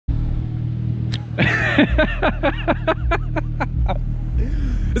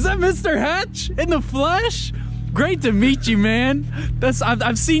Is that Mr. Hatch in the flesh? Great to meet you, man.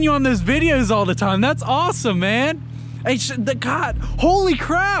 I've seen you on those videos all the time. That's awesome, man. Hey, God, holy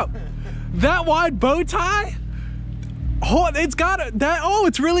crap. That wide bow tie? Oh, it's got that. Oh,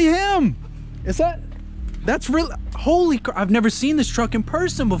 it's really him. Is that's really, holy crap. I've never seen this truck in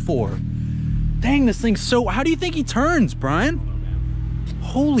person before. Dang, this thing's so, how do you think he turns, Brian?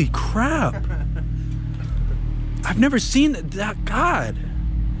 Holy crap. I've never seen that. God.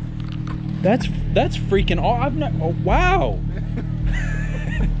 That's freaking all. Oh, wow.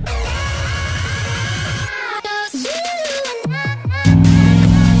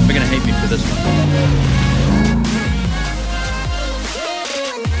 They're gonna hate me for this one.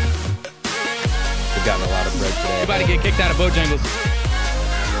 We've gotten a lot of bread today. You're about to get kicked out of Bojangles.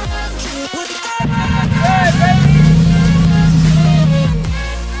 Hey, baby!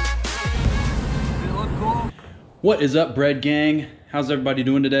 Does it look cool? What is up, bread gang? How's everybody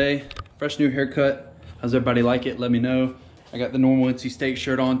doing today? Fresh new haircut. How's everybody like it? Let me know. I got the normal NC State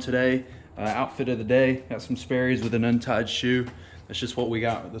shirt on today. Outfit of the day. Got some Sperry's with an untied shoe. That's just what we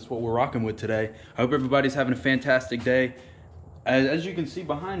got. That's what we're rocking with today. I hope everybody's having a fantastic day. As you can see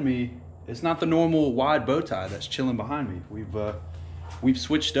behind me, it's not the normal wide bow tie that's chilling behind me. We've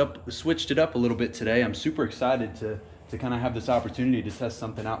switched it up a little bit today. I'm super excited to kind of have this opportunity to test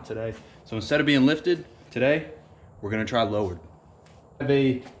something out today. So instead of being lifted today, we're gonna try lowered. I have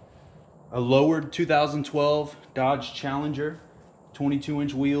a lowered 2012 Dodge Challenger,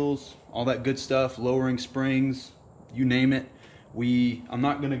 22-inch wheels, all that good stuff, lowering springs, you name it. I'm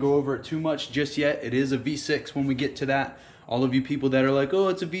not gonna go over it too much just yet. It is a V6 when we get to that. All of you people that are like, oh,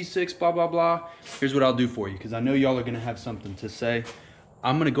 it's a V6, blah, blah, blah. Here's what I'll do for you, because I know y'all are gonna have something to say.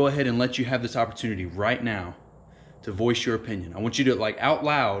 I'm gonna go ahead and let you have this opportunity right now to voice your opinion. I want you to, like, out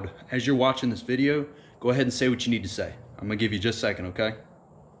loud, as you're watching this video, go ahead and say what you need to say. I'm gonna give you just a second, okay?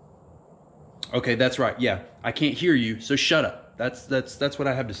 Okay, that's right, yeah. I can't hear you, so shut up. That's what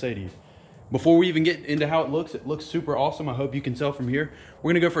I have to say to you. Before we even get into how it looks super awesome. I hope you can tell from here.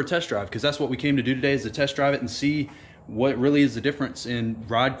 We're gonna go for a test drive, because that's what we came to do today, is to test drive it and see what really is the difference in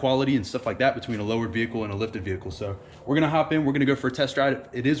ride quality and stuff like that between a lowered vehicle and a lifted vehicle. So we're gonna hop in, we're gonna go for a test drive.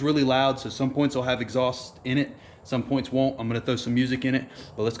 It is really loud, so some points will have exhaust in it, some points won't. I'm gonna throw some music in it,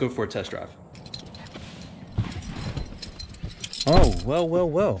 but let's go for a test drive. Oh, well, well,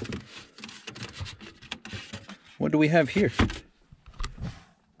 well. What do we have here?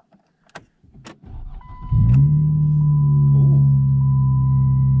 Ooh.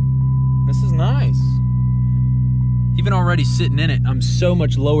 This is nice. Even already sitting in it, I'm so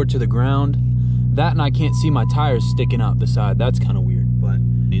much lower to the ground. That, and I can't see my tires sticking out the side. That's kind of weird, but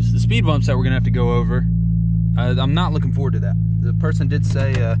it's the speed bumps that we're gonna have to go over. I'm not looking forward to that. The person did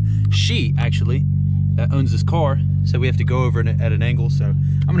say, she actually, that owns this car, said we have to go over it at an angle, so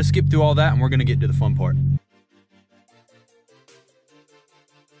I'm gonna skip through all that and we're gonna get to the fun part.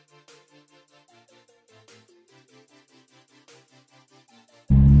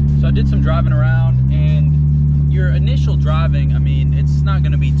 So I did some driving around, and your initial driving, I mean, it's not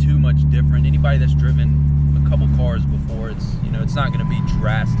gonna be too much different. Anybody that's driven a couple cars before, it's not gonna be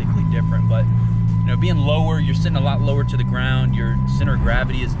drastically different, but being lower, you're sitting a lot lower to the ground, your center of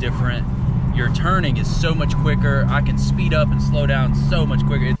gravity is different, your turning is so much quicker. I can speed up and slow down so much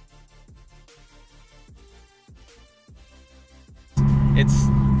quicker. It's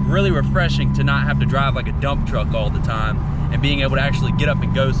really refreshing to not have to drive like a dump truck all the time and being able to actually get up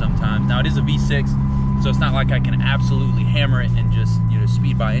and go sometimes. Now it is a V6, so it's not like I can absolutely hammer it and just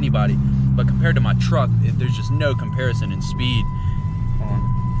speed by anybody, but compared to my truck, there's just no comparison in speed.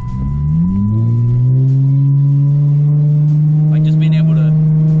 Like just being able to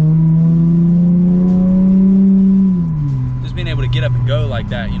get up and go like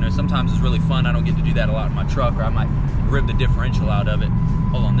that, sometimes it's really fun. I don't get to do that a lot in my truck, or I might rip the differential out of it.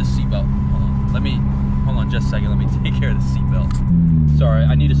 Hold on, this seatbelt, hold on just a second, let me take care of the seatbelt. Sorry,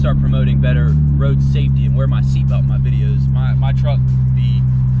 I need to start promoting better road safety and wear my seatbelt in my videos. My truck, the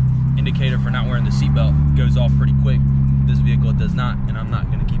indicator for not wearing the seatbelt goes off pretty quick. This vehicle it does not, and I'm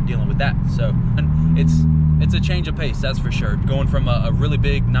not gonna keep dealing with that. So it's a change of pace, that's for sure. Going from a really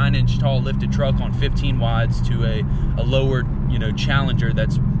big 9-inch tall lifted truck on 15 wides to a lowered, Challenger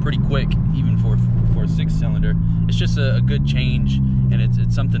that's pretty quick, even for a 6-cylinder. It's just a good change, and it's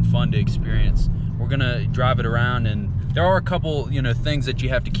something fun to experience. We're gonna drive it around, and there are a couple, things that you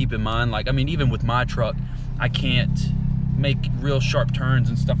have to keep in mind. Like, I mean, even with my truck, I can't make real sharp turns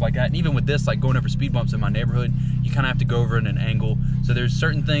and stuff like that. And even with this, like going over speed bumps in my neighborhood, you kind of have to go over at an angle. So there's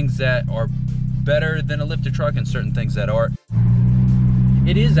certain things that are better than a lifted truck and certain things that aren't.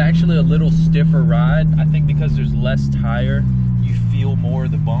 It is actually a little stiffer ride. I think because there's less tire, you feel more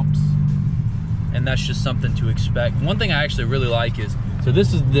of the bumps. And that's just something to expect. One thing I actually really like is, so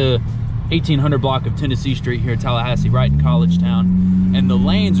this is the 1800 block of Tennessee Street here in Tallahassee, right in College Town. And the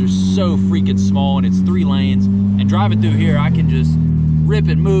lanes are so freaking small, and it's 3 lanes. And driving through here, I can just rip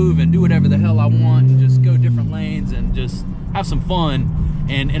and move and do whatever the hell I want and just go different lanes and just have some fun.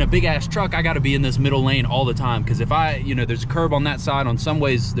 And in a big ass truck, I gotta be in this middle lane all the time, because if I, you know, there's a curb on that side, on some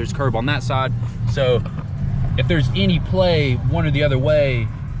ways there's a curb on that side. So if there's any play one or the other way,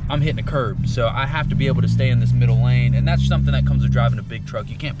 I'm hitting a curb. So I have to be able to stay in this middle lane. And that's something that comes with driving a big truck.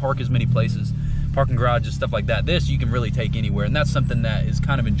 You can't park as many places, parking garages, stuff like that. This you can really take anywhere, and that's something that is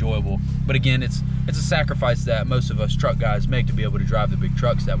kind of enjoyable. But again, it's a sacrifice that most of us truck guys make to be able to drive the big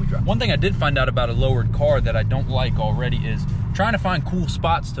trucks that we drive. One thing I did find out about a lowered car that I don't like already is trying to find cool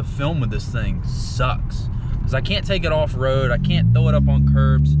spots to film with this thing sucks. Because I can't take it off road, I can't throw it up on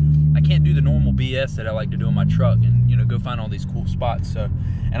curbs, I can't do the normal BS that I like to do in my truck and, you know, go find all these cool spots. So,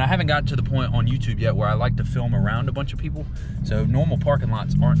 and I haven't gotten to the point on YouTube yet where I like to film around a bunch of people. So normal parking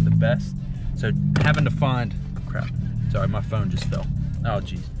lots aren't the best. So having to find, crap, sorry, my phone just fell. Oh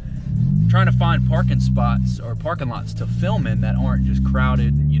geez. Trying to find parking spots or parking lots to film in that aren't just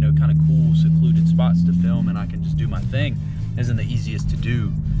crowded, you know, kind of cool, secluded spots to film and I can just do my thing isn't the easiest to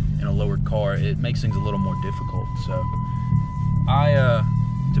do in a lowered car. It makes things a little more difficult. So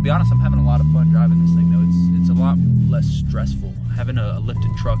to be honest, I'm having a lot of fun driving this thing though. It's a lot less stressful. Having a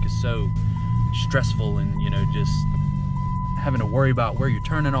lifted truck is so stressful, and, you know, just having to worry about where you're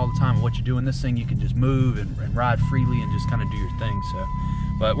turning all the time and what you're doing. This thing, you can just move and ride freely and just kind of do your thing. So,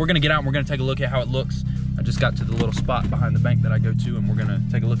 but we're gonna get out and we're gonna take a look at how it looks. I just got to the little spot behind the bank that I go to, and we're gonna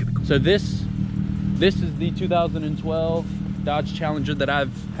take a look at the. So this is the 2012 Dodge Challenger that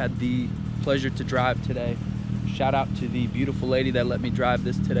I've had the pleasure to drive today. Shout out to the beautiful lady that let me drive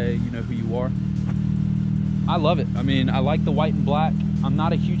this today. You know who you are. I love it. I mean, I like the white and black. I'm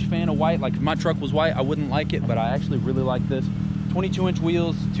not a huge fan of white. Like if my truck was white, I wouldn't like it, but I actually really like this. 22-inch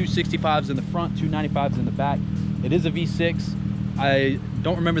wheels, 265s in the front, 295s in the back. It is a V6. I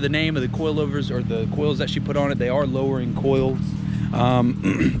don't remember the name of the coilovers or the coils that she put on it. They are lowering coils.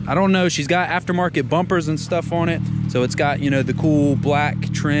 I don't know. She's got aftermarket bumpers and stuff on it. So it's got, you know, the cool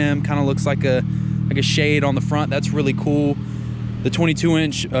black trim, kind of looks like a shade on the front. That's really cool. The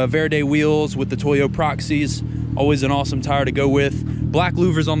 22-inch Verde wheels with the Toyo Proxies, always an awesome tire to go with. Black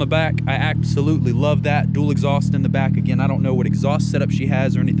louvers on the back, I absolutely love that. Dual exhaust in the back. Again, I don't know what exhaust setup she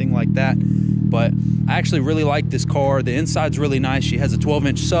has or anything like that, but I actually really like this car. The inside's really nice. She has a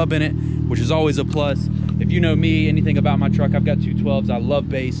 12-inch sub in it, which is always a plus. If you know me, anything about my truck, I've got 212s. I love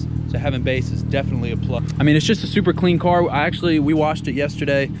bass, so having bass is definitely a plus. I mean, it's just a super clean car. We washed it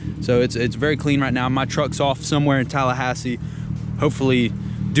yesterday, so it's very clean right now. My truck's off somewhere in Tallahassee, hopefully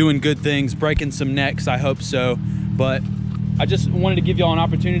doing good things, breaking some necks, I hope so. But I just wanted to give y'all an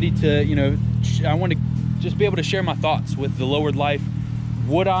opportunity to, you know, I want to just be able to share my thoughts with the lowered life.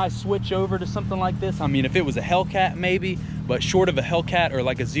 Would I switch over to something like this? I mean, if it was a Hellcat maybe, but short of a Hellcat or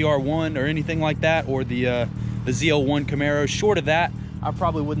like a ZR1 or anything like that, or the ZL1 Camaro, short of that, I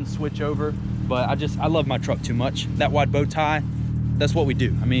probably wouldn't switch over. But I love my truck too much. That wide bow tie, that's what we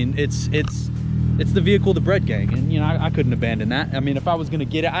do. I mean, it's the vehicle of the bread gang, and you know, I couldn't abandon that. I mean, if I was gonna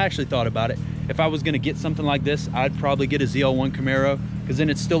get it, I actually thought about it. If I was gonna get something like this, I'd probably get a ZL1 Camaro, because then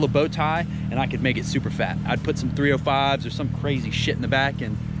it's still a bow tie and I could make it super fat. I'd put some 305s or some crazy shit in the back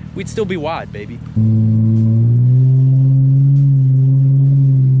and we'd still be wide, baby.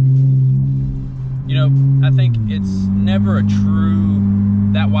 You know, I think it's never a true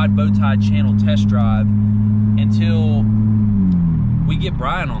That Wide Bow Tie channel test drive until we get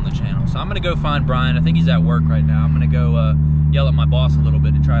Brian on the channel. So I'm gonna go find Brian. I think he's at work right now. I'm gonna go yell at my boss a little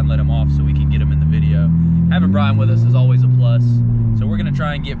bit to try and let him off so we can get him in the video. Having Brian with us is always a plus. So we're gonna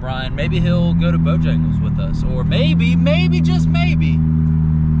try and get Brian. Maybe he'll go to Bojangles with us, or maybe, just maybe,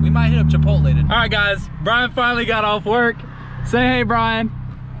 we might hit up Chipotle today. All right, guys, Brian finally got off work. Say hey, Brian.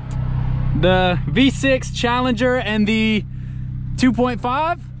 The V6 Challenger and the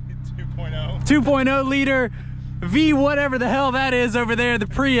 2.5? 2.0 liter V whatever the hell that is over there, the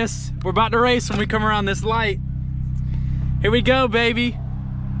Prius. We're about to race when we come around this light. Here we go, baby.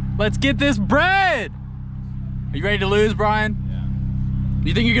 Let's get this bread. Are you ready to lose, Brian? Yeah.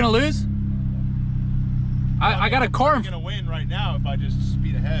 You think you're gonna lose? I got a car. I'm gonna win right now if I just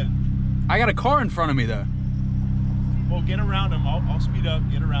speed ahead. I got a car in front of me though. Well, get around him. I'll speed up,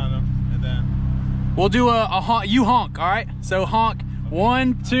 get around him, and then we'll do a honk. You honk, all right? So honk, okay.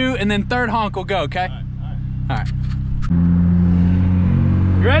 1, 2, and then third honk will go. Okay. All right.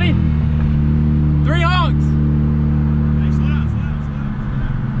 You ready? 3 honks. Hey, slow down.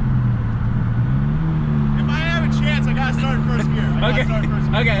 start first gear. Okay.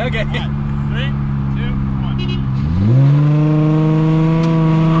 Okay. Okay. Right. 3, 2, 1.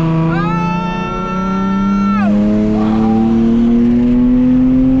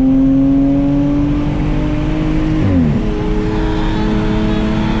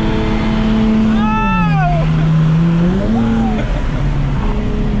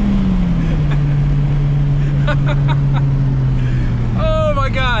 Oh my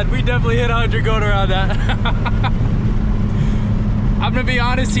God, we definitely hit 100 going around that. I'm gonna be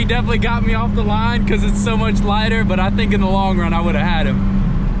honest, he definitely got me off the line because it's so much lighter, but I think in the long run I would have had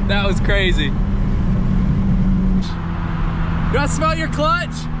him. That was crazy. Do I smell your clutch?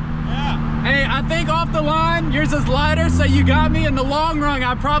 Yeah. Hey, I think off the line, yours is lighter, so you got me. In the long run,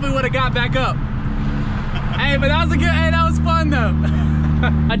 I probably would have got back up. Hey, but that was a good, hey, that was fun though.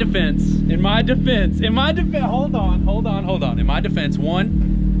 In my defense, hold on. In my defense,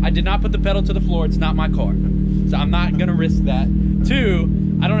 1, I did not put the pedal to the floor. It's not my car. So I'm not gonna risk that.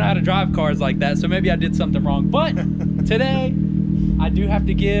 2, I don't know how to drive cars like that, so maybe I did something wrong. But today, I do have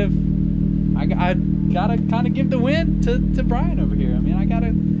to give, I gotta kind of give the win to Brian over here. I mean, I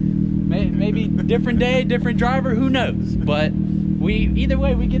gotta, maybe different day, different driver, who knows? But either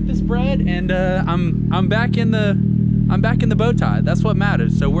way, we get this bread, and I'm back in the bow tie. That's what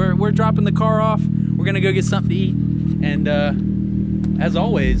matters. So we're dropping the car off. We're gonna go get something to eat, and as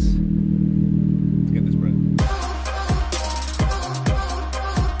always, let's get this bread.